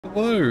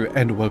Hello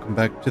and welcome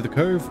back to the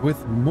Cove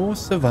with more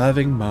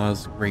Surviving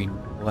Mars Green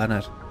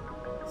Planet.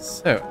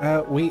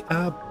 So, we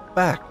are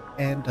back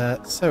and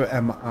so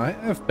am I.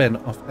 I've been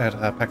off at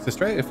PAX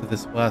Australia for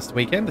this last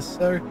weekend,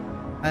 so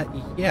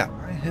yeah,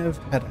 I have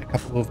had a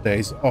couple of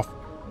days off.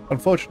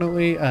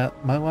 Unfortunately,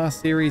 my last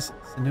series,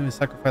 Senua's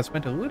Sacrifice,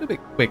 went a little bit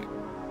quick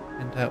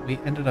and we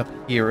ended up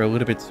here a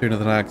little bit sooner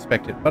than I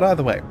expected. But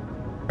either way,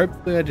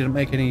 hopefully I didn't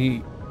make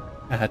any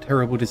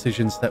terrible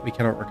decisions that we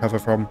cannot recover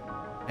from,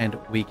 and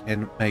we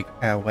can make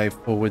our way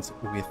forwards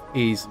with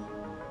ease.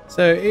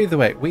 So either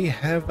way, we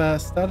have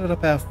started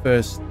up our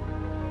first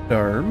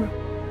dome.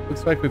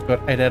 Looks like we've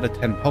got 8 out of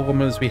 10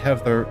 polymers. We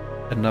have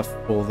enough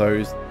for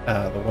those,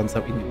 the ones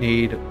that we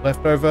need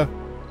left over.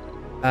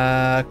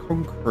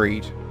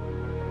 Concrete.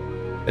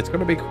 It's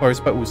going to be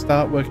close, but we'll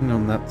start working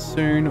on that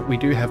soon. We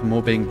do have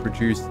more being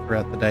produced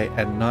throughout the day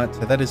and night,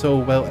 so that is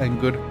all well and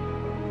good.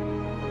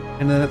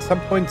 And then at some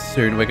point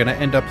soon, we're going to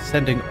end up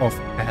sending off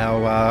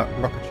our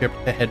rocket ship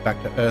to head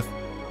back to Earth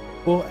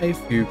for a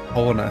few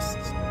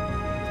colonists.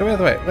 So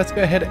either way, let's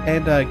go ahead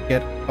and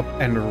get up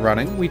and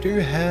running. We do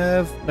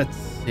have, let's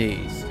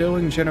see,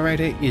 Stirling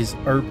generator is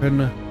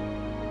open.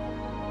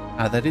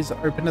 That is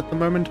open at the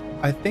moment,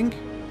 I think.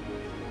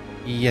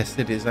 Yes,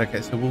 it is.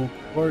 Okay, so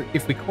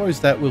if we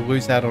close that, we'll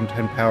lose out on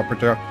 10 power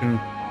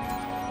production.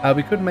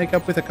 We could make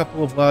up with a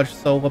couple of large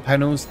solar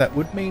panels. That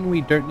would mean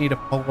we don't need a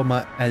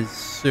polymer as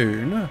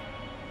soon.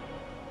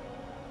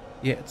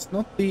 Yeah, it's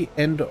not the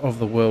end of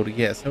the world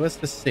yet, so let's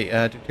just see.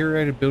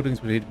 Deteriorated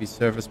buildings will need to be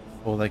serviced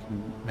before they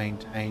can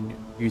maintain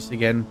use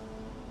again.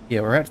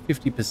 Yeah, we're at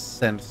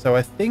 50%, so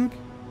I think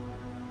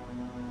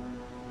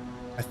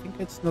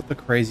it's not the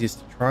craziest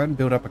to try and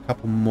build up a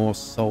couple more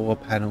solar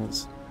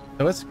panels.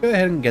 So let's go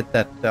ahead and get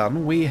that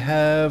done. We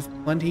have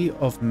plenty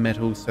of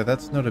metal, so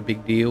that's not a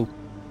big deal.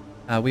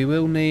 We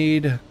will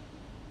need...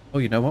 Oh,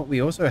 you know what? We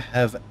also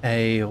have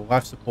a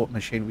life support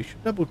machine. We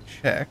should double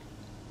check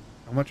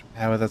how much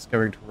power that's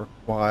going to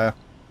require.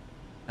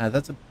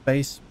 That's a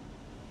base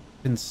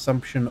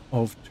consumption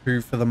of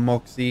 2 for the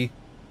Moxie.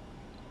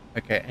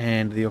 Okay,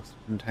 and the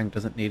oxygen tank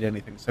doesn't need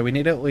anything. So we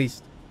need at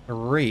least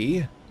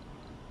 3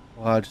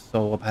 large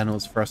solar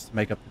panels for us to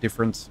make up the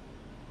difference.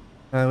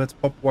 Let's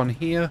pop one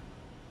here,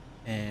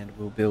 and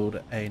we'll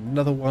build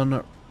another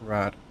one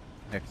right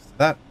next to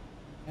that.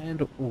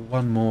 And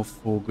one more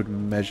for good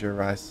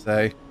measure, I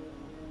say.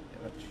 Yeah,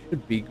 that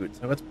should be good.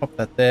 So let's pop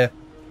that there.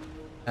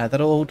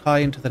 That'll all tie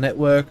into the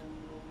network,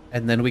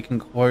 and then we can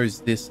close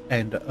this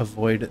and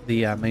avoid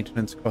the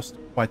maintenance cost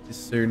quite this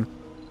soon,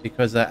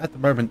 because at the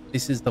moment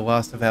this is the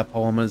last of our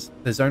polymers.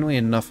 There's only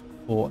enough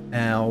for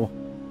our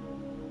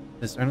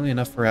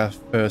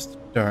first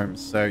dome,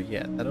 so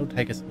yeah, that'll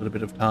take us a little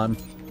bit of time.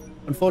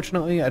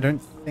 Unfortunately, I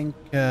don't think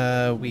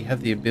we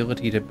have the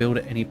ability to build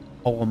any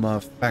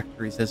polymer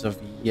factories as of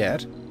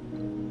yet.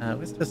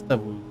 Let's just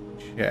double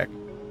check.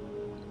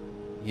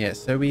 Yeah,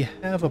 so we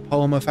have a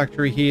polymer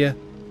factory here.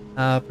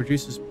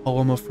 Produces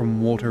polymer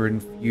from water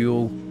and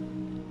fuel.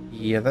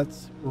 Yeah,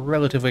 that's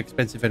relatively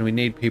expensive and we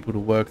need people to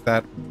work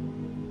that.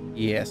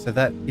 Yeah, so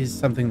that is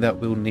something that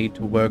we'll need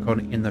to work on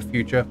in the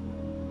future.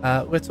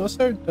 Let's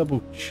also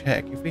double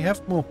check if we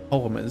have more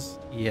polymers.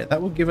 Yeah,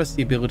 that will give us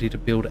the ability to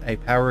build a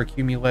power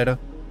accumulator.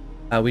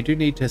 We do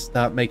need to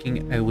start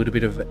making a little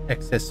bit of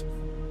excess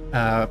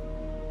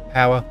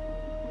power.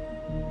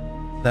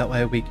 That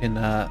way we can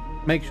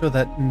make sure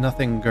that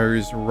nothing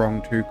goes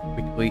wrong too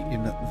quickly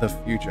in the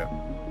future.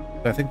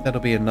 So I think that'll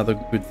be another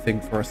good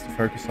thing for us to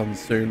focus on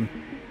soon.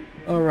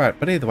 Alright,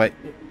 but either way,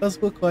 it does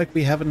look like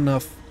we have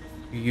enough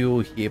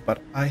fuel here,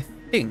 but I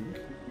think,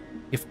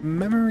 if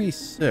memory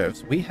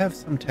serves, we have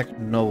some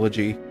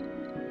technology.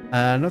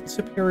 Not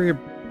superior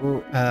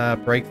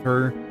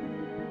breakthrough,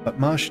 but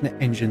Martian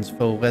engines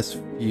for less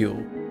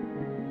fuel.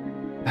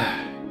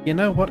 You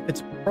know what?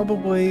 It's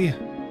probably...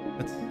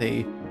 Let's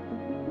see.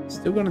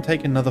 Still going to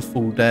take another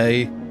full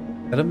day.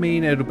 That'll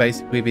mean it'll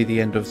basically be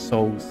the end of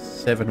Sol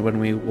 7 when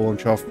we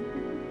launch off.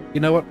 You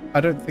know what?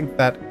 I don't think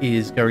that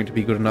is going to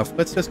be good enough.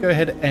 Let's just go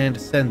ahead and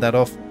send that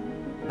off.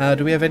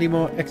 Do we have any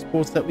more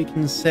exports that we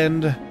can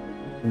send?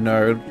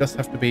 No, it'll just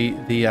have to be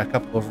the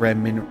couple of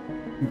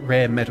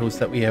rare metals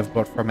that we have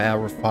got from our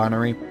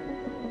refinery.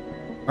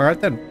 Alright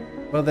then.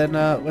 Well then,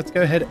 let's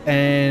go ahead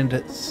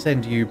and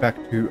send you back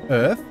to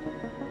Earth.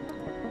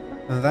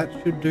 That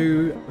should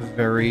do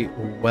very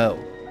well.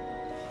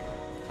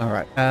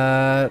 Alright,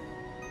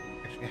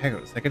 actually, hang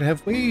on a second.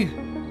 Have we...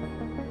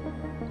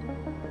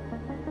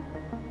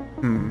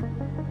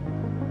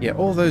 Yeah,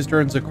 all those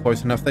drones are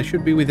close enough. They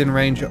should be within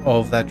range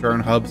of that drone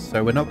hub,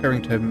 so we're not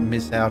going to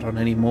miss out on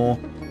any more.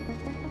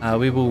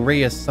 We will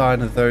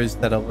reassign those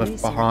that are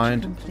left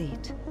behind.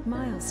 Complete.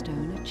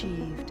 Milestone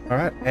achieved.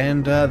 Alright,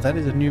 and that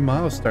is a new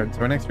milestone.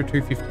 So an extra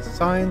 250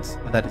 science.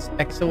 That is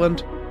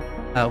excellent.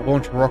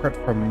 Launch a rocket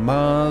from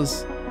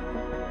Mars.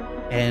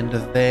 And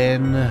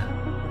then...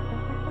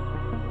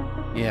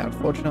 Yeah,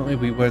 unfortunately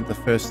we weren't the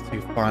first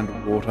to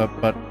find water,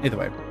 but either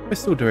way, we're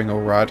still doing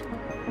alright.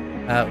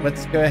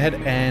 Let's go ahead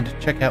and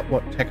check out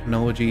what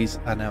technologies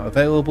are now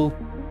available.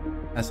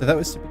 So that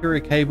was superior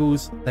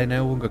cables. They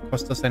no longer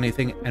cost us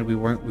anything, and we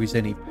won't lose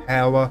any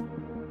power.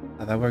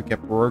 They won't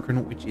get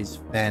broken, which is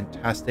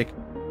fantastic.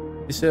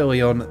 This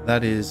early on,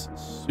 that is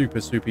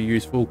super, super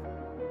useful.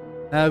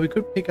 We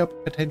could pick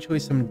up potentially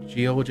some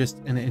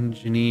geologists and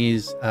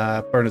engineers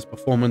bonus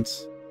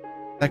performance.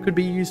 That could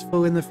be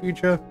useful in the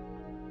future.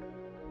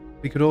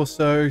 We could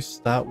also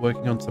start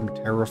working on some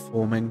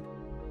terraforming.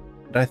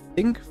 But I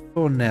think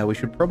for now we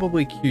should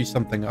probably queue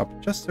something up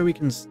just so we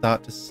can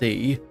start to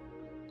see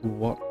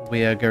what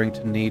we are going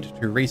to need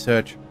to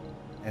research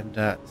and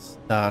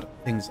start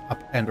things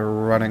up and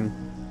running.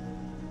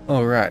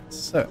 Alright,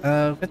 so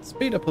let's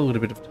speed up a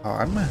little bit of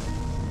time.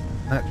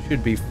 That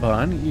should be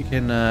fun. You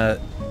can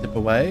zip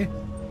away.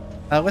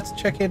 Let's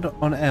check in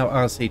on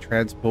our RC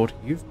transport.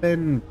 You've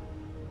been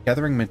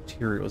gathering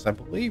materials. I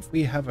believe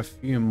we have a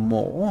few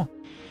more.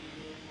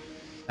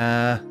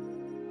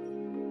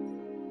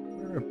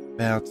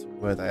 Whereabouts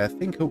were they? I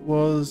think it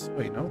was...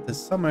 Wait, no,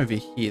 there's some over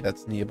here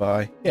that's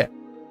nearby. Yeah.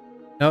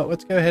 No,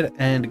 let's go ahead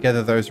and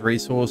gather those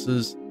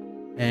resources.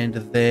 And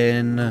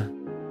then...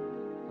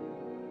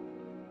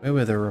 Where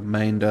were the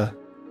remainder?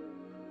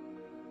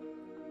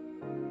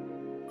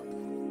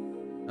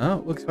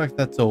 Oh, looks like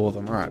that's all of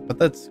them. Alright, but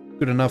that's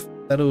good enough.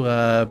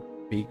 That'll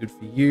be good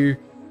for you.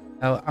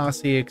 Our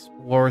RC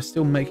Explorer is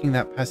still making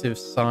that passive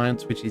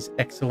science, which is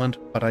excellent,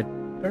 but I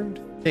don't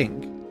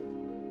think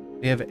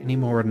we have any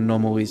more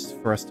anomalies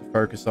for us to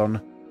focus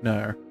on.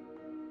 No.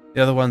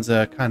 The other ones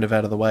are kind of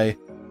out of the way.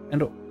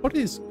 And what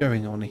is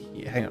going on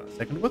here? Hang on a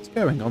second. What's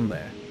going on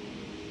there?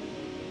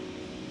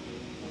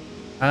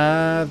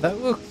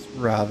 That looks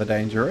rather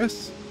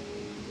dangerous.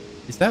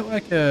 Is that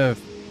like a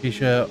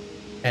fissure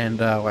and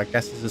like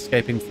gases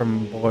escaping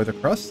from below the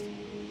crust?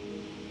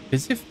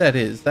 Because if that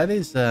is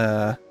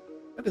a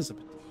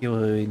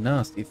particularly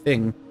nasty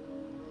thing.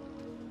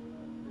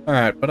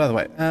 Alright, but either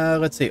way,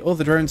 let's see. All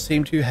the drones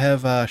seem to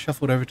have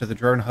shuffled over to the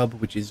drone hub,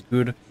 which is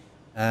good.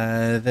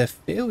 They're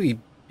fairly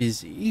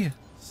busy,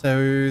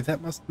 so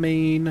that must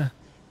mean...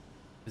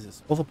 Is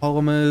this all the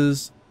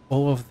polymers,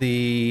 all of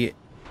the,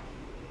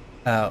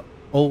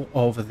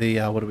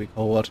 what do we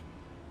call it?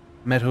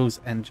 Metals,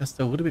 and just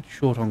a little bit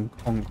short on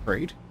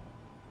concrete.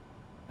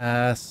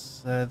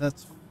 So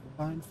that's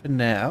fine for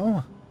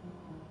now.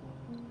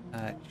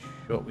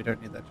 Sure, we don't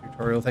need that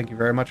tutorial. Thank you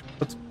very much.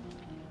 What's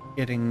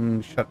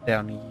getting shut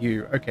down?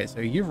 You. Okay, so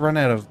you've run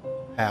out of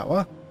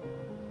power.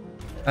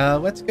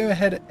 Let's go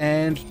ahead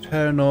and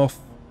turn off...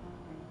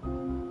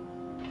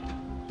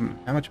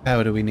 how much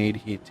power do we need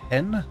here?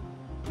 10?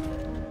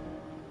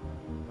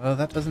 Well,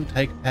 that doesn't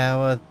take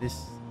power.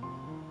 This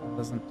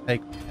doesn't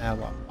take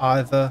power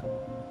either.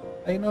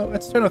 You know,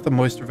 let's turn off the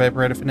moisture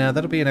evaporator for now.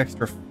 That'll be an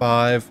extra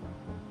 5.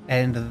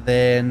 And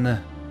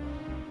then...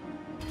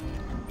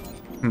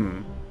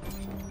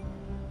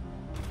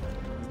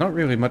 There's not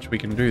really much we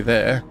can do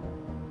there.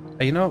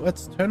 You know,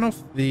 let's turn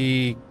off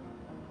the...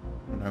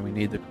 Oh, no, we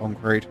need the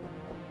concrete.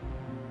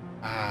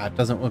 It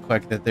doesn't look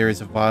like that there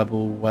is a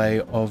viable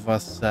way of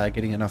us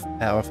getting enough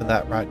power for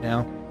that right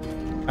now.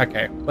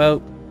 Okay,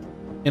 well,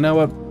 you know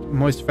what?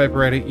 Moisture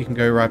evaporator, you can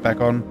go right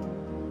back on.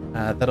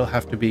 That'll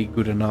have to be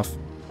good enough.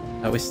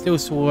 We're still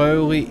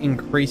slowly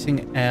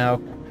increasing our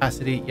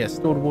capacity. Yeah,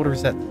 stored water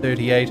is at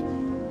 38.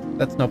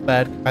 That's not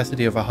bad.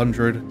 Capacity of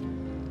 100.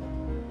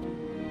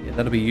 Yeah,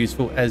 that'll be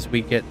useful as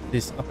we get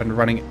this up and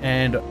running.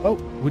 And, oh,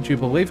 would you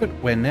believe it?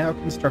 We're now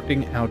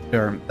constructing our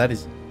dome. That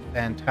is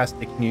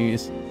fantastic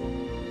news.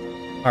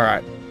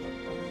 Alright.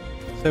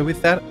 So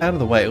with that out of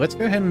the way, let's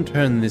go ahead and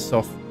turn this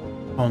off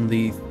on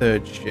the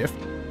 3rd shift.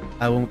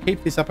 We'll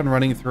keep this up and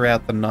running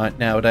throughout the night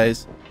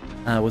nowadays.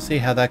 We'll see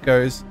how that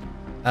goes.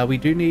 We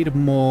do need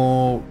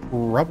more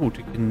rubble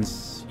to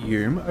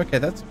consume. Okay,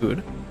 that's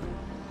good.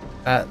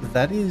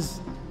 That is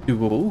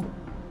doable.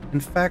 In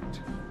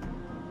fact...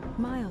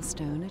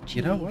 Milestone achieved.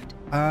 You know what?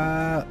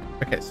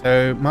 Okay,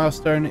 so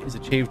milestone is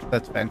achieved.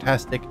 That's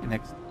fantastic.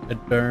 Next, a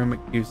dome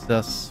gives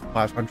us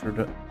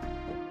 500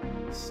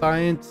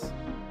 science.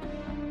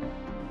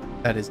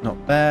 That is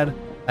not bad.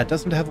 It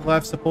doesn't have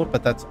life support,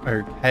 but that's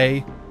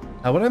okay.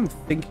 What I'm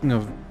thinking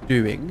of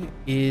doing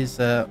is...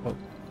 well,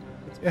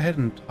 let's go ahead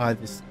and tie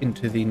this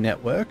into the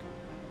network.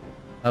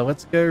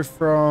 Let's go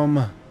from...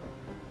 I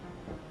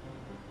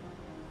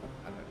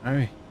don't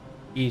know,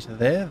 here to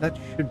there. That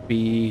should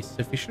be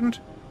sufficient.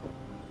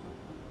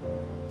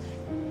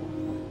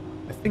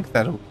 I think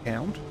that'll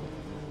count.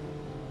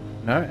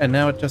 No, and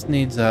now it just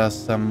needs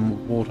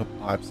some water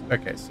pipes.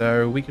 Okay,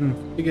 so we can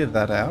figure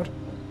that out.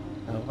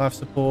 Life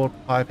support,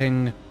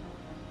 piping.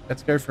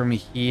 Let's go from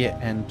here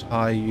and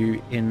tie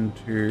you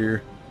into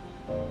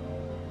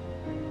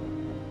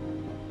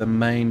the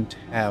main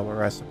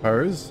tower, I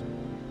suppose.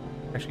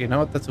 Actually, you know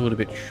what? That's a little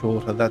bit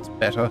shorter. That's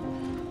better.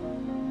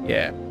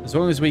 Yeah, as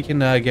long as we can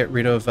get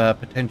rid of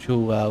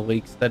potential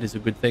leaks, that is a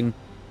good thing.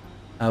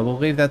 We'll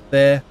leave that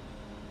there.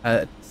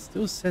 It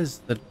still says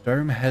the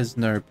dome has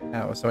no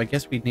power, so I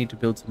guess we need to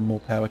build some more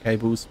power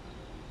cables.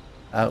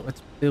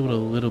 Let's build a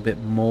little bit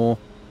more.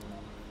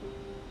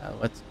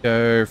 Let's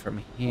go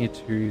from here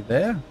to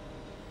there.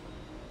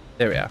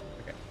 There we are.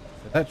 Okay,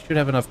 so that should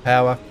have enough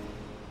power.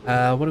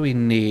 What do we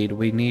need?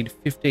 We need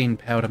 15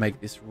 power to make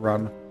this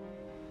run.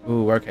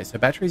 Ooh, okay, so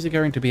batteries are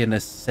going to be a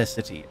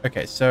necessity.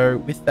 Okay, so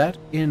with that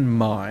in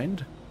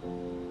mind,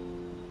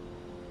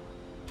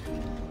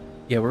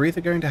 yeah, we're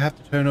either going to have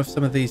to turn off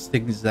some of these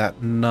things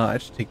at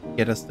night to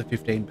get us the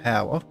 15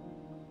 power,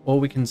 or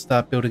we can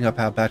start building up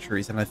our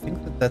batteries, and I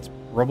think that that's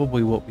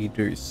probably what we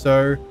do.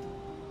 So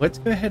let's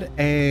go ahead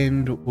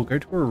and we'll go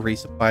to a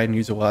resupply and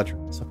use a large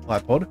supply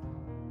pod.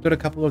 Got a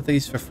couple of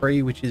these for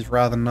free, which is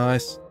rather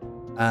nice.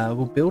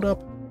 We'll build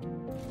up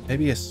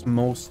maybe a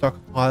small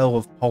stockpile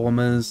of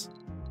polymers.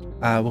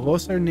 We'll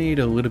also need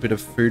a little bit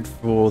of food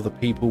for the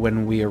people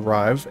when we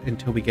arrive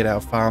until we get our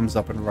farms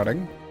up and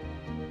running.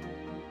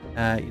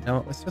 You know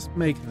what, let's just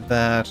make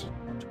that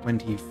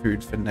 20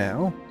 food for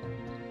now.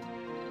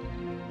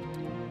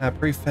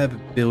 Prefab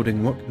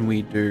building, what can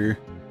we do?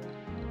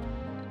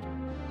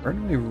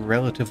 Only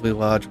relatively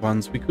large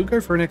ones. We could go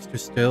for an extra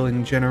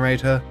Stirling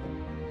generator.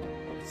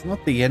 It's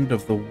not the end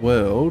of the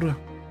world.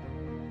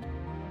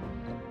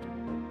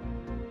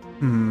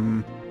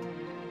 And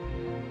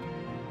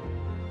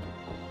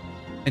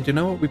you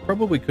know what? We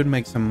probably could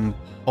make some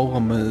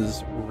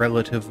polymers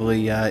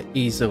relatively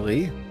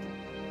easily.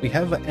 We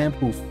have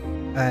ample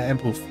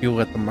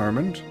fuel at the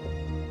moment.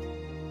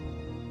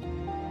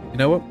 You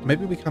know what?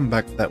 Maybe we come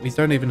back for that. We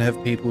don't even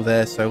have people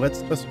there, so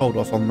let's just hold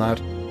off on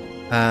that.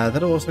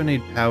 That'll also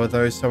need power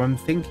though, so I'm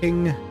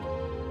thinking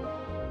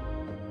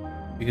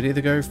we could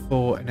either go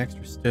for an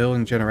extra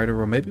Stirling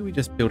generator, or maybe we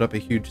just build up a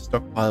huge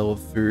stockpile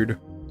of food.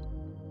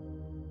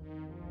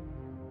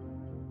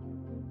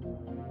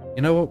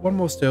 You know what? One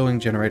more Stirling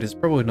generator is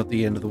probably not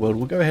the end of the world.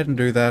 We'll go ahead and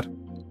do that.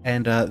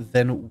 And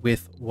then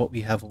with what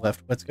we have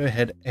left, let's go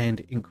ahead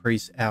and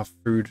increase our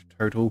food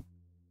total.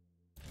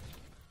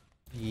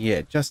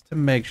 Yeah, just to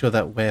make sure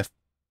that we're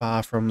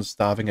far from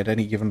starving at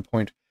any given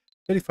point.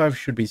 35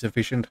 should be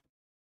sufficient.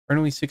 For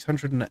only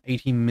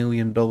 $680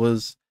 million.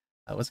 Let's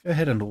go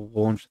ahead and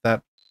launch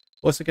that.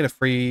 We'll also get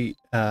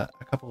a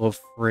couple of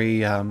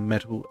free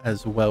metal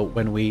as well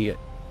when we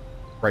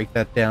break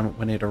that down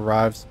when it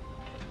arrives.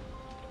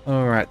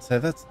 Alright, so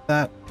that's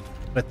that.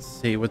 Let's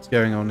see what's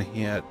going on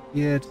here.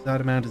 Yeah,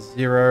 desired amount is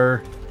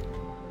 0.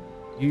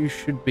 You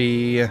should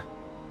be...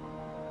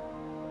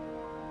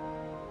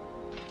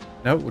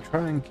 No, we'll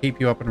try and keep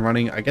you up and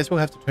running. I guess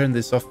we'll have to turn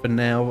this off for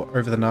now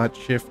over the night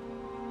shift.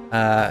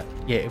 Yeah,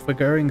 if we're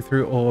going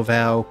through all of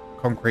our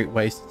concrete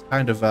waste, it's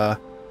kind of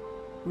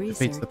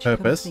defeats the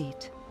purpose.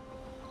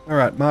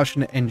 Alright,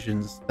 Martian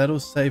engines. That'll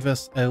save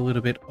us a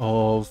little bit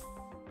of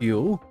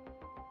fuel.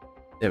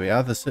 There we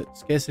are. The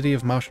scarcity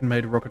of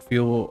Martian-made rocket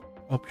fuel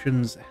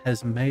options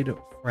has made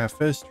for our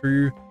first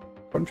true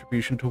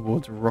contribution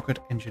towards rocket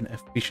engine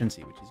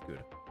efficiency, which is good.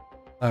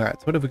 Alright,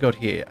 so what have we got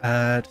here?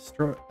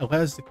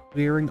 Allows the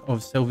clearing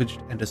of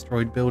salvaged and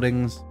destroyed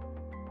buildings.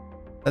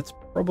 That's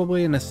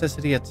probably a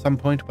necessity at some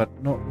point, but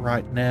not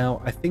right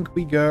now. I think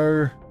we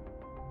go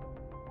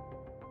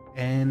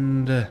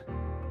and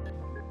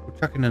we'll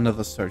chuck in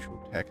another social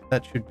tech.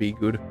 That should be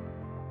good.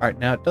 Alright,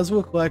 now it does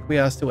look like we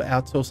are still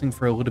outsourcing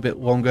for a little bit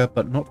longer,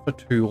 but not for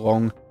too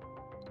long.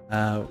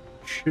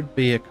 Should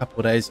be a couple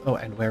of days. Oh,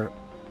 and we're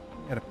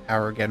out of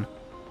power again.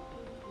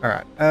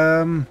 Alright,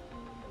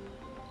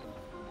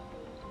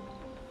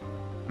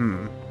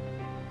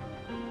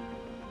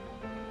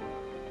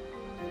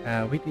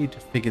 we need to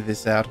figure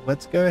this out.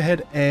 Let's go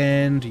ahead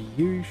and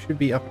you should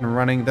be up and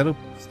running. That'll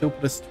still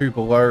put us 2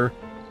 below.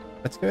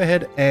 Let's go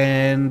ahead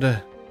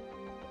and...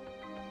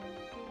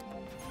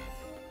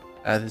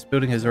 this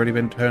building has already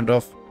been turned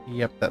off.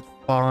 Yep, that's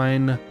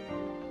fine.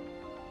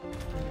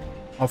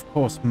 Of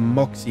course,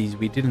 Moxies.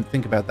 We didn't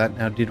think about that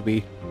now, did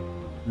we?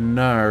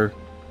 No.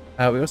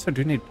 We also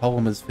do need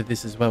polymers for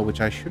this as well,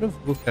 which I should have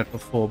looked at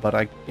before, but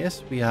I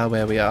guess we are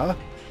where we are.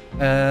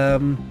 Now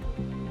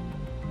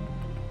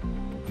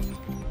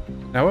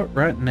what?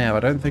 Right now, I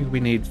don't think we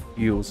need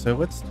fuel, so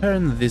let's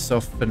turn this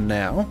off for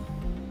now.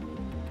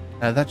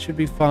 That should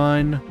be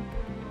fine.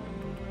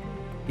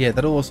 Yeah,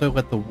 that'll also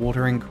let the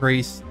water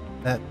increase.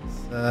 That's,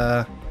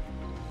 yeah,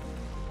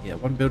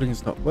 one building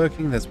is not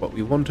working. That's what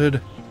we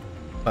wanted.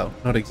 Well,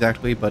 not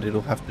exactly, but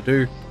it'll have to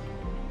do.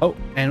 Oh,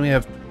 and we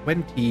have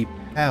 20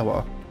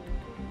 power.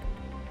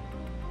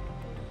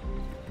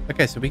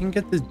 Okay, so we can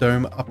get this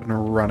dome up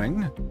and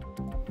running.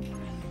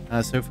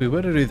 So if we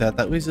were to do that,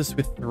 that leaves us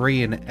with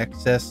 3 in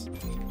excess.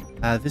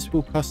 This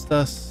will cost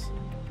us...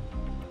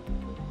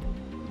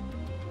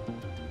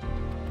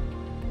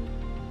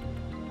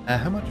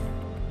 how much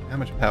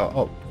power?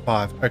 Oh,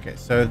 5. Okay,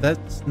 so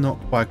that's not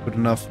quite good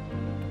enough.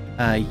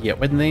 Yeah,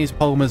 when these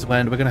polymers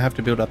land, we're going to have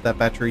to build up that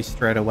battery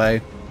straight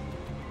away.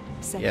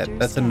 Yeah,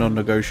 that's a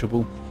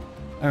non-negotiable.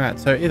 Alright,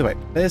 so either way,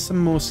 there's some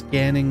more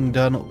scanning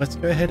done. Let's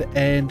go ahead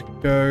and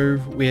go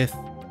with...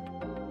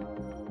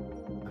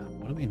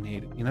 what do we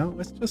need? You know,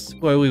 let's just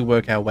slowly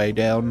work our way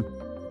down.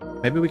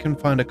 Maybe we can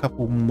find a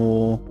couple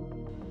more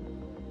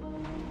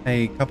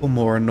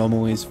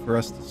anomalies for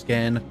us to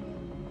scan.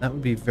 That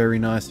would be very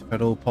nice if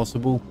at all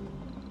possible.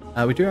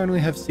 We do only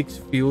have 6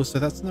 fuel, so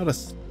that's not a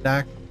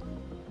stack.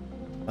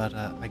 But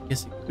I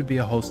guess it could be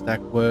a whole stack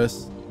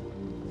worse.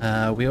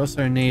 We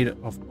also need,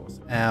 of course,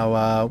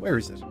 our, where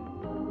is it?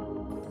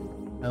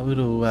 Our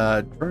little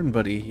drone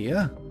buddy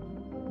here.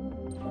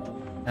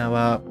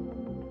 Our,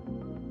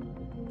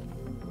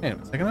 hang on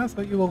a second, I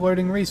thought you were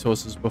loading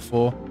resources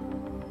before.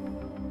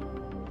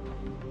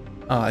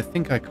 Oh, I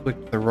think I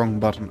clicked the wrong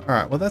button.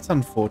 Alright, well that's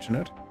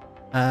unfortunate.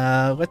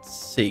 Let's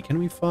see, can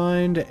we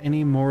find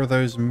any more of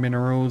those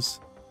minerals?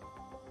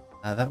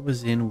 That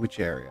was in which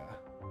area?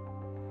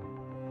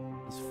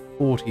 There's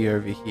 40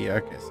 over here.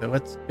 Okay, so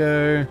let's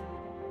go.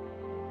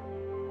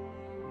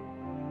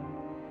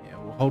 Yeah,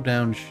 we'll hold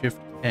down shift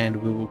and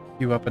we will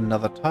queue up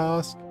another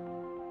task.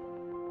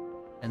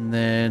 And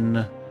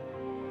then...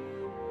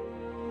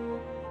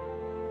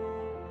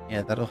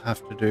 yeah, that'll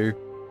have to do.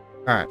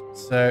 Alright,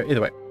 so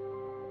either way.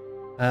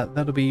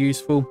 That'll be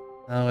useful.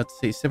 Let's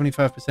see,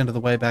 75% of the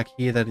way back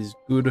here, that is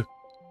good.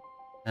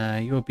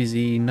 You're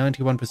busy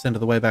 91% of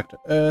the way back to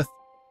Earth,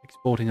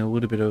 exporting a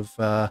little bit of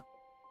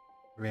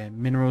rare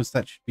minerals.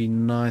 That should be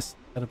nice.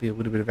 That'll be a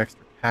little bit of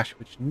extra cash,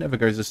 which never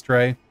goes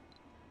astray.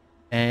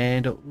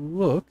 And it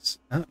looks...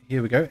 oh,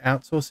 here we go.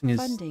 Outsourcing is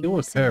Funding still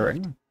received.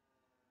 occurring.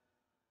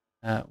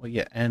 Well,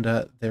 yeah, and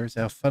there's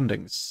our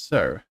funding.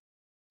 So,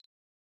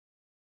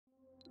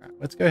 right,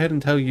 let's go ahead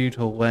and tell you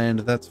to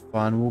land. That's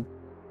fine. We'll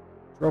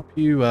drop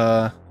you,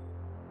 go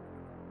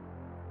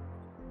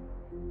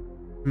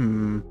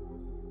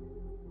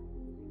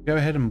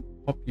ahead and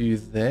pop you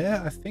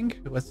there, I think.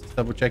 Let's just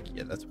double check.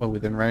 Yeah, that's well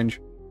within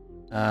range.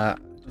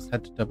 Just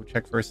had to double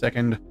check for a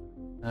second.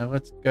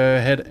 Let's go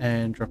ahead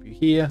and drop you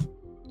here.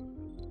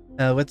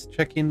 Let's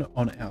check in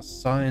on our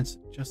science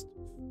just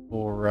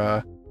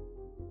for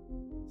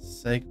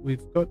sake.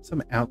 We've got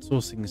some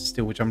outsourcing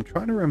still, which I'm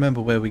trying to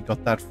remember where we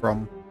got that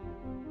from.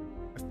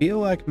 I feel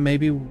like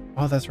maybe...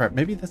 oh, that's right.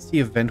 Maybe that's the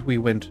event we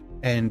went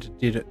and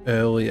did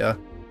earlier.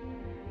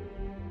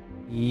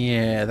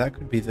 Yeah, that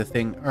could be the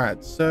thing.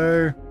 Alright,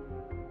 so...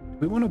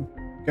 we want to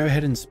go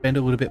ahead and spend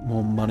a little bit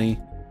more money.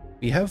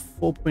 We have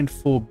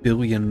 $4.4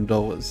 billion.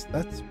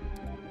 That's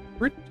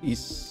pretty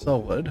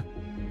solid.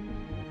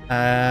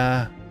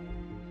 Oh,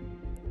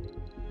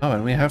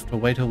 and we have to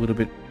wait a little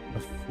bit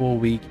before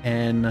we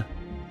can...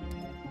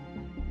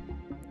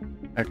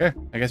 okay,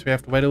 I guess we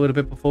have to wait a little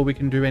bit before we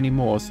can do any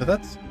more. So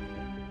that's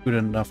good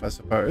enough, I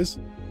suppose.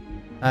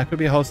 Could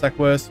be a whole stack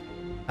worse.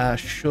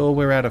 Sure,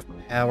 we're out of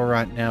power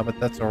right now, but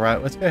that's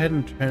alright. Let's go ahead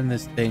and turn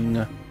this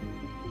thing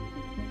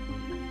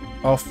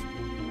off.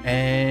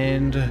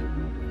 And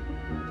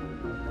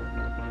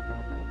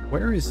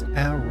where is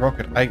our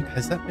rocket?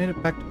 Has that made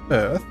it back to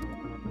Earth?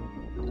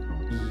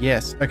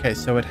 Yes. Okay,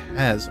 so it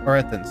has.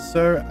 Alright then.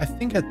 So I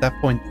think at that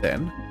point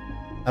then,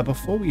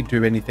 before we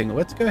do anything,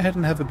 let's go ahead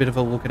and have a bit of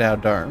a look at our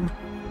dome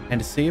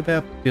and see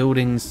about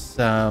building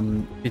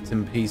some bits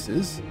and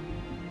pieces.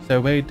 So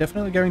we're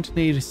definitely going to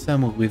need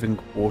some living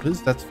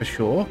quarters, that's for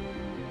sure.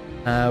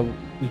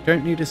 We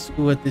don't need a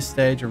school at this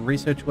stage. A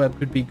research lab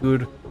could be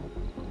good.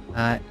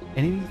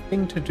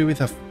 Anything to do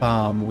with a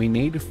farm. We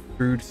need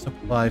food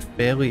supply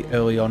fairly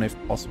early on if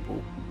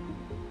possible.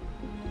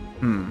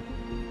 Yeah,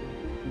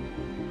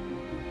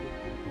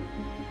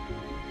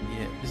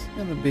 this is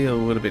going to be a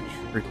little bit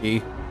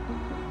tricky.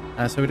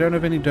 So we don't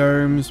have any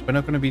domes. We're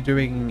not going to be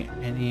doing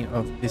any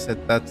of this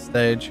at that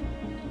stage.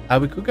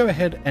 We could go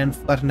ahead and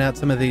flatten out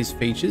some of these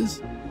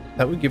features.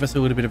 That would give us a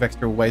little bit of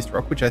extra waste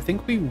rock, which I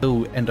think we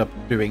will end up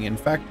doing. In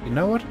fact, you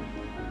know what?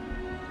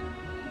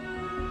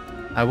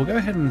 We'll go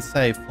ahead and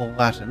say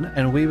flatten,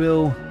 and we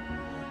will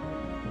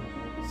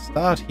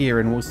start here,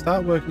 and we'll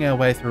start working our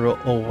way through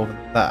all of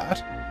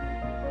that.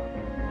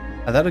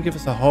 That'll give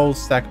us a whole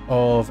stack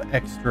of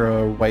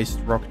extra waste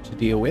rock to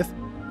deal with,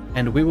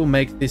 and we will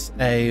make this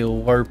a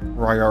low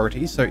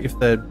priority. So if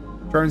the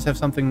drones have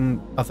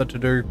something other to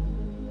do,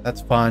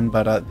 that's fine,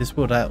 but this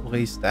will at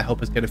least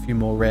help us get a few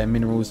more rare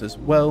minerals as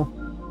well.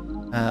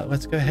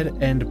 Let's go ahead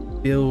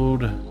and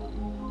build...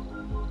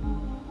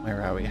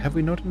 where are we? Have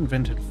we not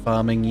invented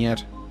farming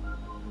yet?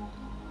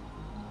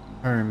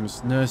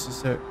 Homes,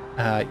 nurses,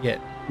 yeah,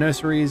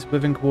 nurseries,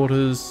 living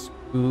quarters,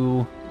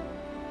 school,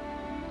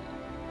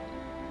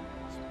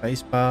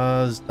 space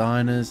bars,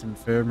 diners,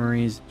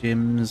 infirmaries,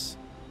 gyms,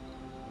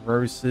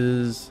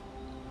 grocers.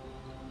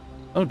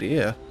 Oh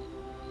dear.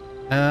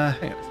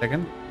 Hang on a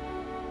second.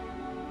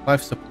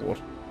 Life support.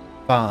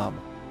 Farm.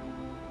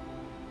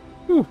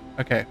 Whew,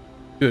 okay.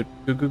 Good.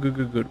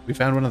 Good. We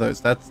found one of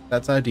those.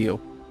 That's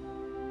ideal.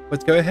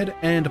 Let's go ahead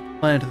and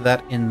plant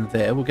that in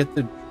there. We'll get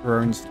the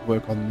drones to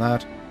work on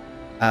that.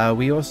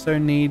 We also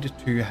need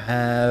to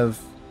have...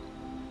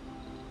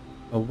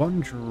 one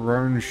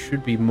drone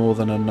should be more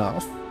than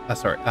enough.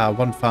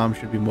 One farm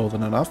should be more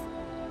than enough.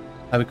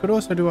 We could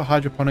also do a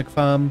hydroponic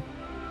farm.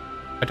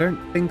 I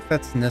don't think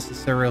that's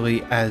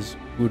necessarily as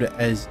good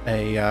as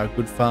a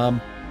good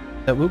farm.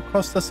 That will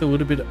cost us a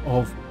little bit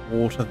of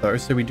water though,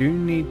 so we do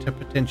need to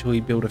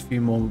potentially build a few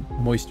more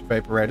moist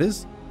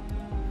evaporators.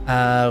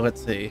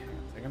 Let's see.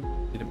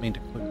 Didn't mean to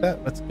click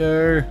that. Let's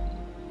go.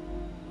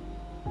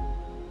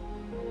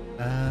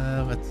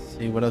 Let's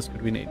see. What else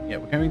could we need? Yeah,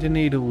 we're going to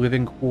need a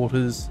living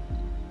quarters,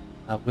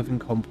 living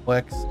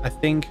complex. I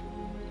think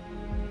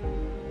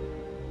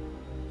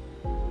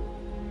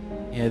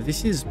Yeah,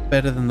 this is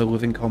better than the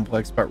living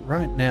complex, but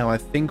right now I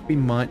think we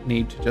might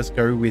need to just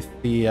go with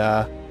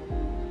the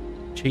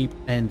cheap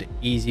and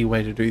easy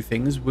way to do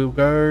things. We'll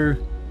go...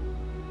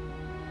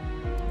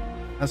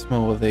 How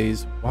small are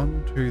these?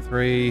 1, 2,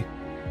 3,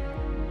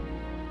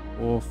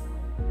 4,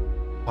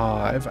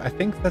 5. I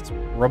think that's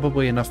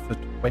probably enough for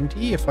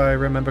 20, if I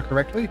remember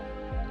correctly.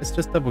 Let's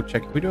just double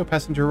check. If we do a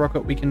passenger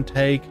rocket, we can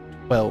take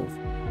 12.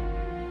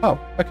 Oh,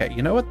 okay.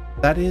 You know what?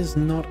 That is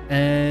not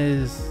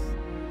as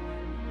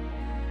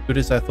good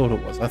as I thought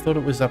it was. I thought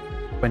it was up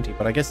to 20,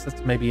 but I guess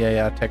that's maybe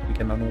a tech we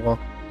can unlock.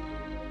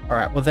 All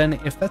right. Well, then,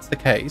 if that's the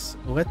case,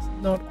 let's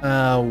not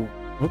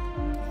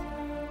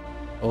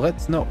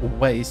let's not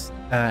waste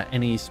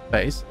any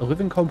space. A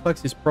living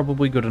complex is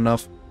probably good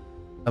enough.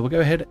 We'll go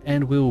ahead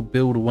and we'll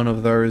build one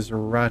of those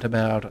right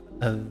about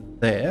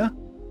there.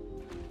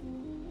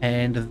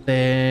 And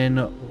then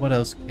what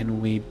else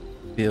can we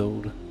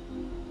build?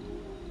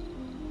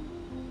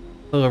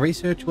 Well, a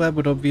research lab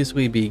would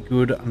obviously be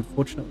good.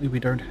 Unfortunately, we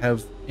don't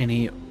have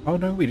any... Oh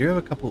no, we do have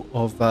a couple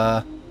of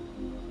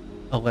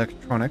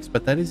electronics,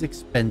 but that is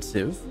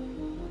expensive.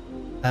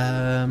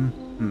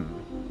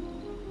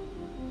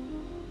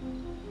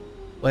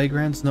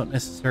 Playground's not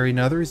necessary,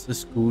 neither is the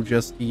school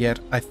just yet.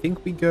 I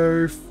think we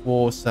go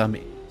for some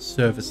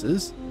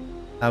services.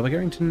 We're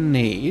going to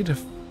need,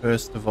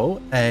 first of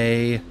all,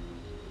 we're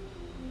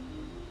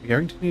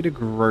going to need a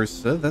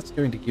grocer. That's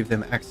going to give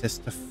them access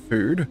to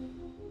food.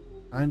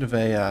 Kind of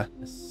a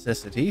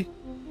necessity.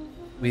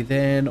 We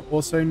then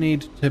also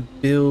need to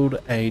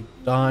build a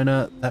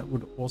diner. That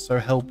would also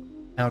help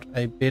out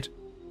a bit.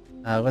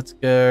 Let's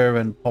go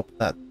and pop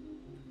that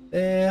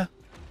there.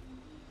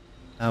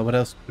 What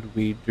else could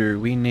we do?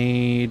 We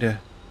need...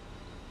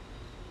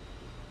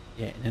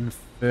 Yeah, an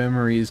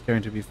infirmary is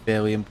going to be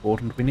fairly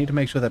important. We need to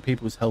make sure that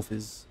people's health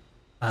is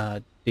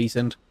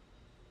decent.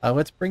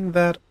 Let's bring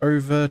that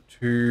over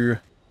to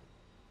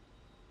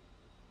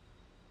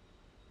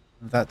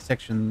that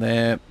section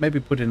there. Maybe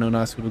put in a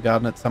nice little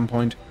garden at some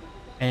point.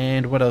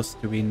 And what else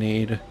do we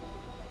need?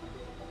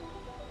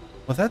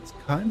 Well, that's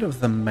kind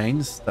of the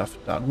main stuff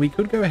done. We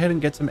could go ahead and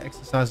get some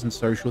exercise and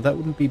social. That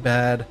wouldn't be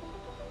bad.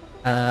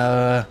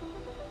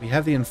 We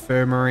have the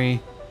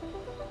infirmary.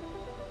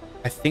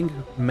 I think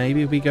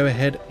maybe we go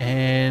ahead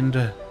and...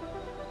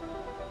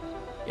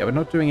 Yeah, we're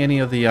not doing any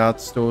of the art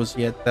stores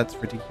yet. That's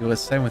ridiculous.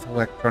 Same with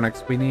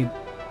electronics. We need...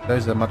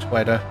 Those are much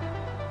later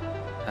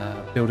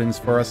buildings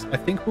for us. I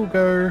think we'll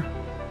go...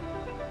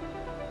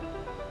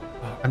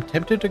 Oh, I'm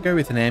tempted to go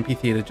with an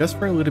amphitheater just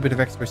for a little bit of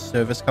extra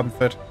service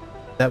comfort.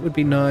 That would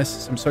be nice.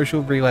 Some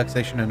social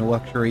relaxation and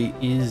luxury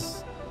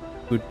is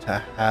good to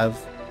have.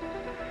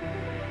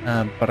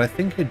 But I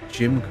think a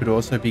gym could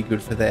also be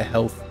good for their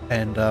health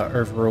and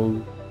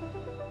overall.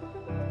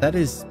 That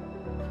is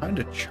kind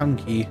of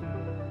chunky.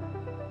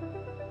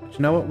 But you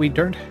know what? We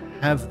don't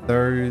have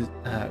those.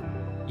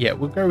 Yeah,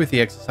 we'll go with the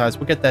exercise.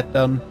 We'll get that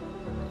done.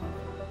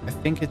 I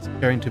think it's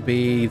going to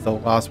be the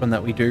last one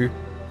that we do.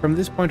 From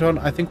this point on,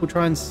 I think we'll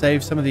try and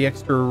save some of the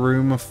extra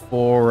room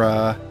for...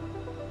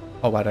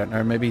 oh, I don't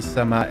know. Maybe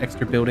some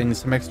extra buildings,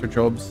 some extra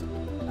jobs.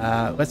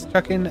 Let's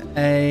chuck in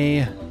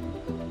a...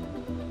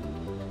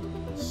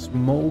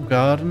 small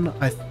garden.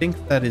 I think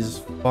that is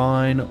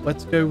fine.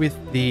 Let's go with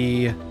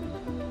the...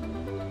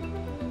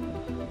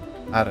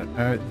 I don't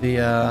know.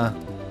 The,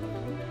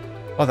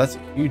 Oh, that's a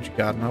huge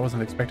garden. I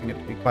wasn't expecting it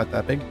to be quite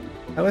that big.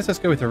 Let's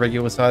just go with a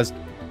regular sized...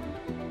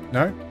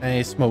 No,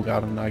 a small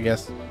garden, I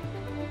guess.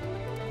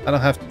 That'll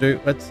have to do.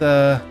 Let's,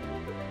 hang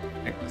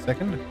on a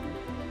second.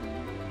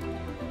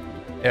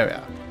 There we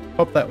are.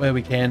 Pop that where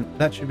we can.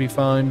 That should be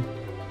fine.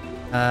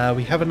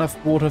 We have enough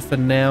water for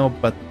now,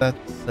 but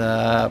that's,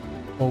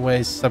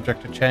 always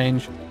subject to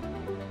change.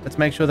 Let's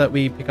make sure that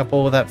we pick up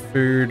all of that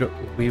food.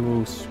 We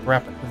will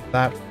scrap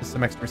that for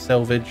some extra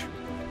salvage.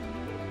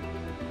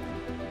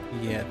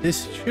 Yeah,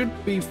 this should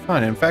be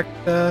fine. In fact,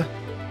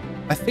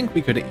 I think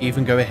we could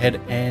even go ahead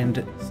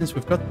and, since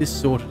we've got this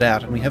sorted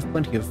out and we have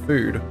plenty of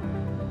food,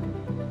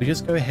 we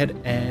just go ahead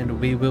and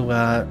we will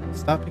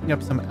start picking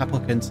up some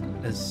applicants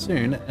as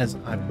soon as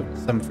I put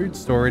some food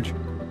storage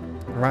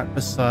right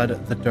beside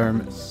the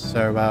dome,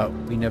 so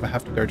we never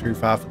have to go too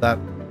far for that.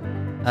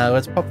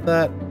 Let's pop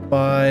that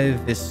by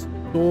this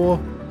door,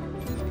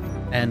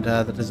 and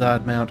the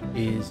desired amount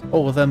is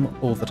all of them,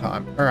 all the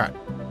time. Alright,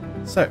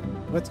 so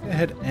let's go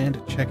ahead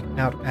and check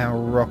out our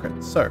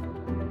rocket. So,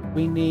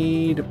 we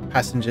need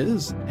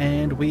passengers,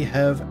 and we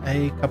have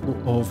a couple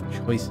of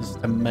choices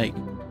to make.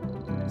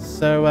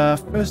 So,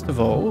 first of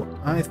all,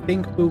 I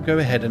think we'll go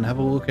ahead and have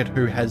a look at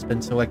who has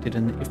been selected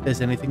and if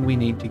there's anything we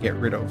need to get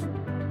rid of.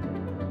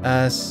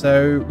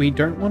 So we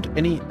don't want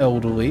any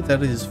elderly,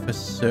 that is for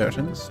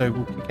certain, so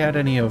we'll kick out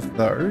any of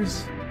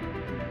those.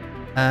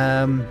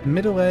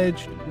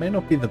 Middle-aged may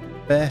not be the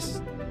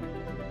best.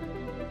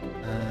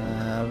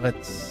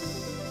 Let's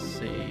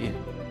see.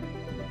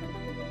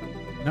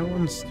 No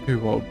one's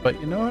too old, but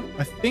you know what?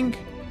 I think...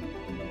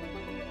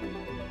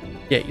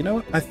 Yeah, you know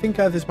what? I think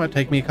this might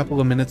take me a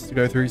couple of minutes to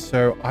go through,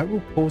 so I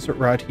will pause it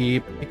right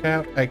here, pick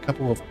out a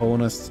couple of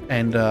colonists,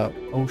 and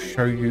I'll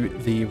show you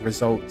the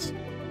results.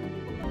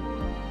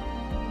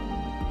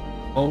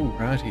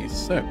 Alrighty,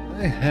 so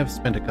I have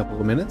spent a couple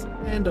of minutes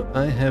and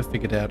I have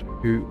figured out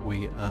who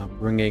we are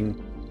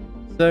bringing.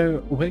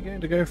 So we're going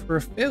to go for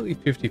a fairly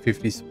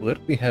 50-50 split.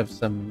 We have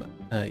some,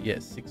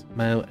 6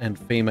 male and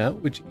female,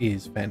 which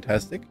is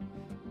fantastic.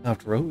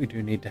 After all, we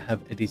do need to have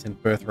a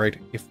decent birth rate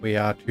if we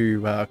are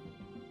to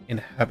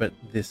inhabit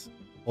this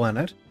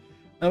planet.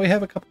 We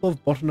have a couple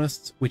of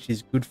botanists, which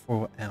is good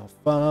for our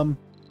farm.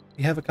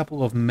 We have a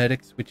couple of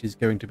medics, which is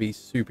going to be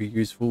super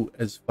useful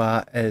as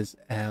far as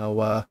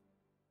our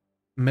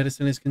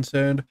medicine is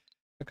concerned.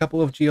 A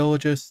couple of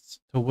geologists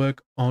to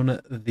work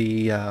on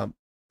the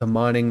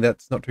mining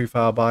that's not too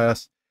far by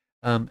us.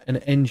 An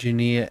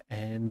engineer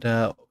and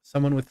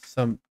someone with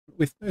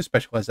no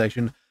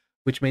specialization,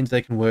 which means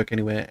they can work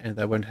anywhere and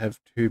they won't have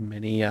too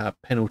many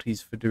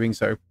penalties for doing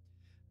so.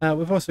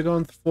 We've also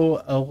gone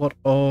for a lot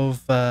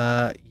of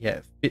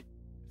fit.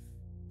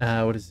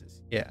 What is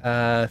this?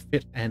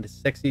 Fit and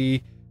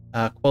sexy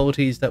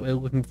qualities that we're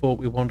looking for.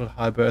 We want a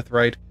high birth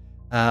rate,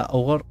 a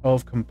lot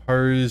of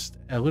composed,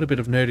 a little bit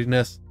of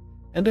nerdiness,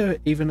 and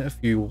even a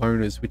few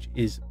loners, which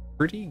is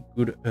pretty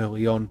good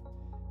early on,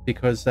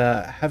 because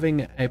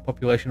having a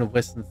population of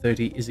less than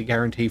 30 is a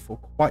guarantee for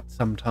quite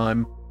some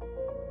time,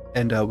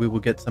 and we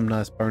will get some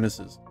nice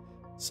bonuses.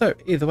 So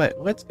either way,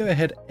 let's go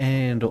ahead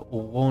and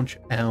launch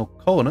our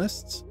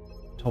colonists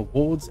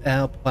towards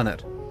our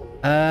planet.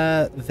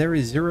 There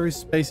is 0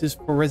 spaces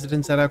for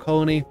residents at our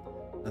colony.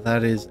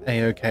 That is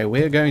a-okay.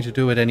 We're going to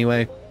do it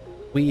anyway.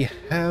 We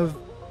have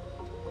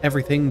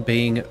everything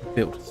being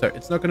built, so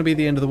it's not going to be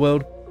the end of the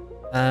world.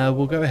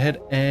 We'll go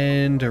ahead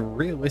and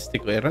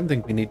realistically, I don't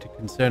think we need to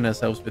concern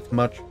ourselves with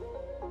much.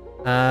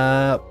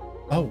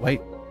 Oh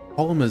wait,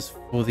 polymers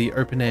for the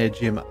open air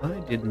gym. I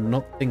did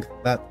not think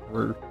that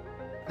through.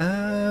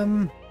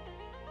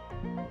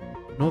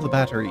 Ignore the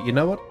battery. You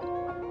know what?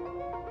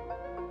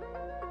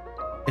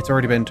 It's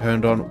already been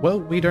turned on. Well,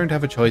 we don't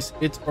have a choice.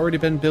 It's already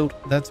been built.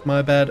 That's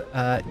my bad.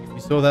 If you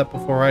saw that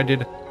before I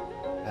did,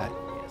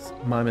 yes,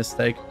 my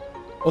mistake.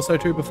 Also,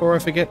 too, before I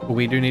forget,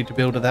 we do need to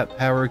build that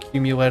power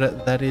accumulator.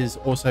 That is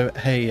also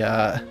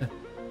a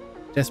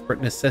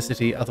desperate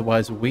necessity.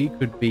 Otherwise, we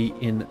could be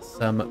in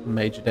some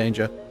major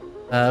danger.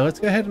 Let's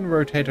go ahead and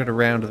rotate it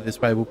around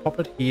this way. We'll pop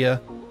it here.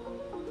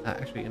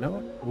 Actually, you know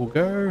what? We'll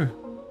go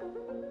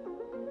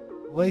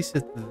place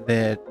it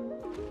there.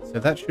 So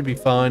that should be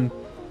fine.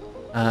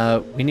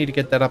 We need to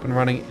get that up and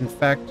running. In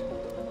fact,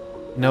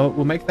 you know what?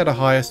 We'll make that a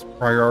highest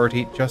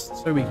priority just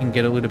so we can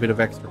get a little bit of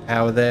extra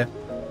power there.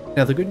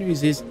 Now, the good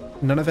news is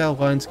none of our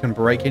lines can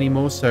break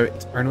anymore, so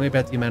it's only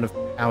about the amount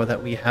of power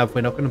that we have. We're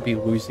not going to be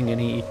losing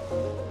any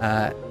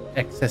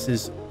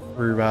excesses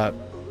through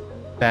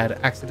bad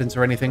accidents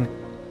or anything.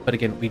 But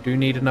again, we do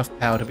need enough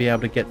power to be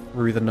able to get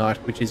through the night,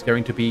 which is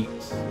going to be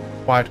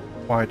quite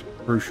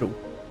crucial.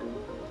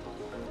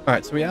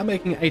 Alright, so we are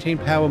making 18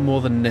 power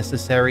more than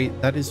necessary.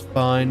 That is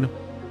fine.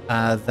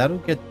 That'll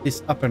get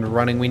this up and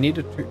running. We need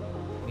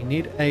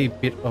a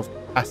bit of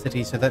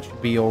capacity, so that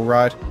should be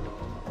alright.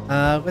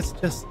 Let's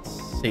just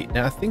see.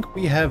 Now, I think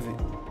we have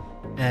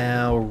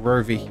our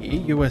rover here.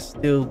 You are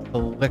still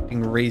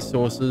collecting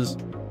resources.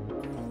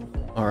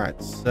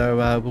 Alright,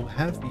 so we'll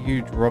have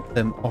you drop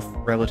them off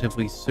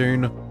relatively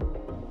soon.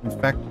 In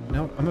fact,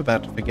 no, I'm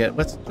about to forget.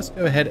 Let's just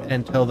go ahead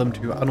and tell them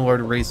to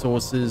unload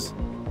resources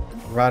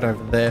right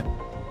over there.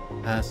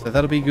 So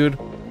that'll be good.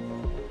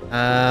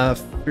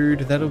 Food,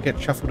 that'll get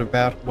shuffled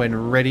about when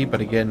ready.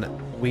 But again,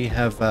 we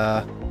have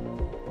a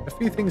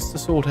few things to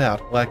sort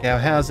out, like our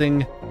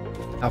housing,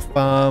 our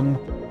farm.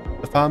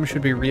 The farm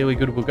should be really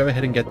good. We'll go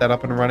ahead and get that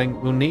up and running.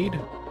 We'll need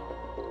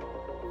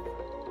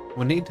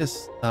to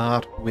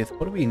start with,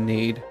 what do we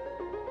need?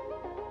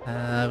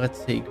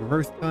 Let's see.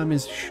 Growth time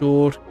is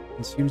short.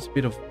 Consumes a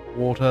bit of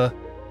water.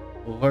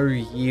 Low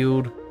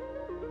yield.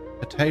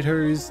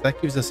 Potatoes.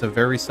 That gives us a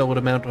very solid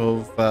amount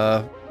of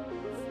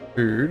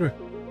food.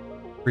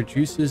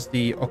 Reduces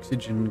the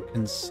oxygen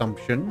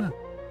consumption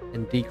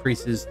and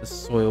decreases the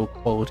soil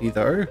quality,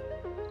 though.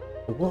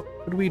 What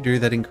could we do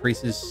that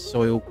increases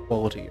soil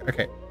quality?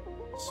 Okay.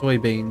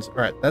 Soybeans.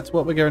 Alright, that's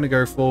what we're going to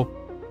go for.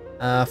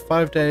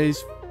 5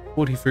 days,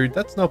 40 food.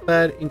 That's not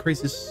bad.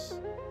 Increases.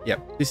 Yeah,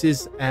 this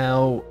is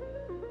our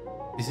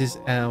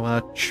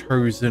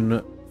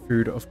chosen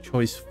food of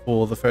choice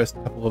for the first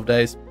couple of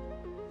days.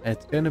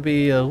 It's going to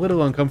be a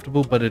little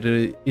uncomfortable, but it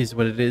is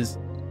what it is.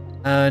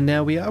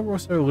 Now, we are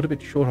also a little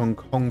bit short on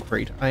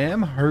concrete. I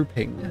am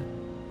hoping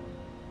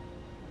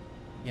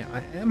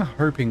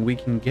we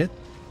can get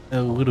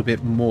a little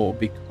bit more,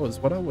 because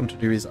what I want to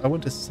do is I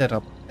want to set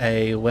up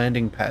a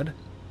landing pad.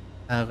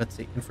 Let's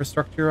see,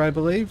 infrastructure, I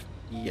believe.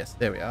 Yes,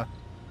 there we are.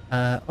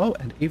 Oh,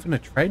 and even a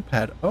trade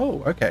pad.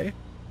 Oh, okay.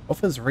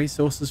 Offers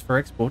resources for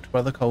export to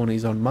other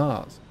colonies on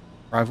Mars.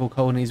 Rival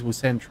colonies will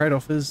send trade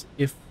offers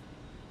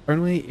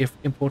only if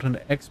import and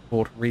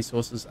export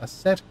resources are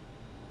set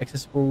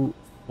accessible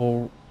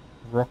for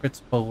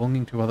rockets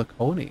belonging to other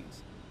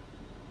colonies.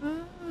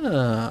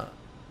 Ah,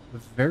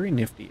 very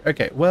nifty.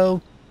 Okay,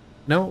 well,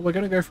 no, we're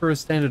going to go for a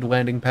standard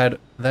landing pad.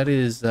 That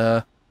is,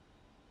 yeah,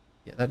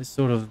 that is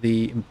sort of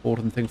the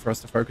important thing for us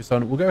to focus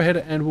on. We'll go ahead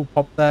and we'll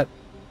pop that.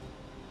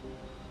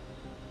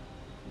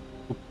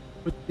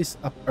 put this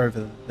up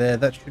over there.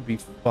 That should be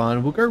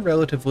fine. We'll go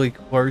relatively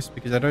close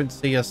because I don't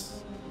see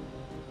us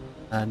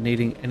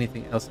needing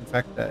anything else. In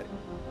fact, hang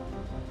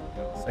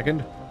on a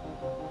second.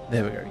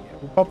 There we go. Yeah,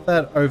 we'll pop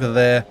that over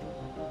there.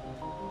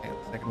 Hang on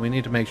a second. We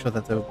need to make sure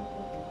that the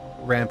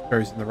ramp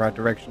goes in the right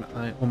direction.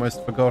 I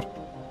almost forgot.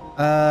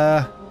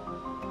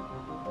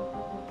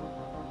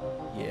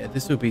 Yeah,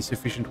 this will be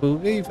sufficient. We'll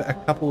leave a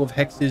couple of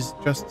hexes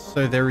just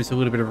so there is a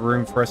little bit of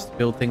room for us to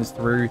build things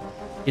through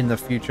in the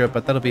future,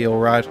 but that'll be all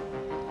right.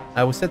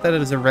 We'll set that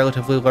as a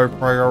relatively low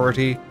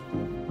priority.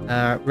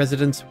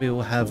 Residents we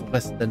will have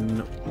less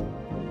than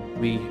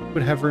we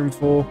could have room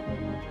for.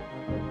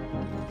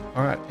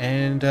 Alright,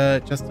 and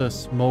just a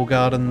small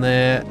garden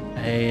there,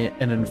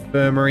 an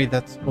infirmary,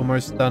 that's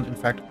almost done. In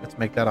fact, let's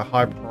make that a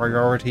high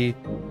priority,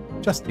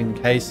 just in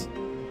case.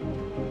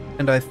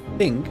 And I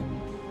think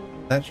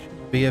that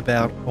should be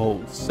about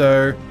all.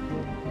 So,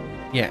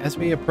 yeah, as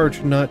we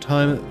approach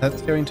nighttime,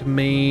 that's going to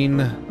mean...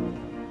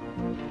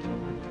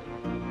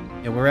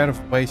 yeah, we're out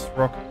of waste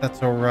rock,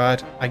 that's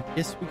alright. I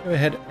guess we go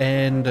ahead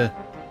and...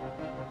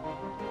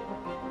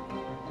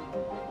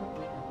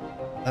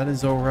 that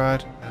is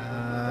alright.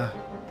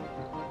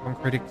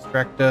 Concrete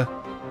extractor.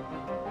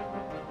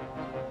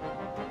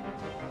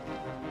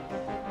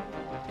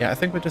 Yeah, I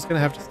think we're just going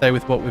to have to stay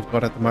with what we've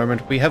got at the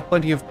moment. We have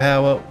plenty of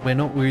power. We're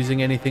not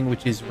losing anything,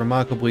 which is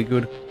remarkably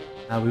good.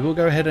 We will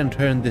go ahead and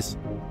turn this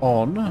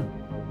on.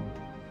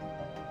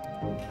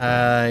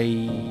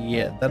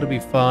 Yeah, that'll be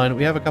fine.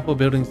 We have a couple of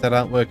buildings that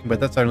aren't working, but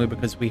that's only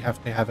because we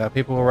have to have our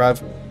people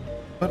arrive.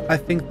 But I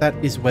think that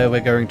is where we're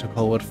going to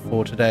call it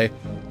for today.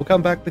 We'll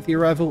come back with the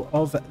arrival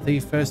of the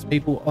first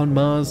people on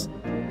Mars,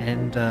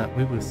 and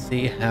we will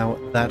see how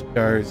that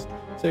goes.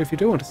 So if you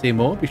do want to see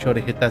more, be sure to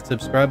hit that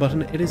subscribe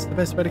button. It is the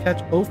best way to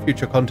catch all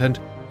future content,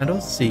 and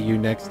I'll see you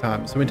next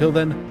time. So until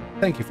then,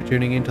 thank you for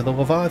tuning into the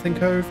Leviathan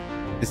Cove.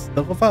 This is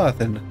the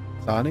Leviathan,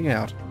 signing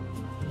out.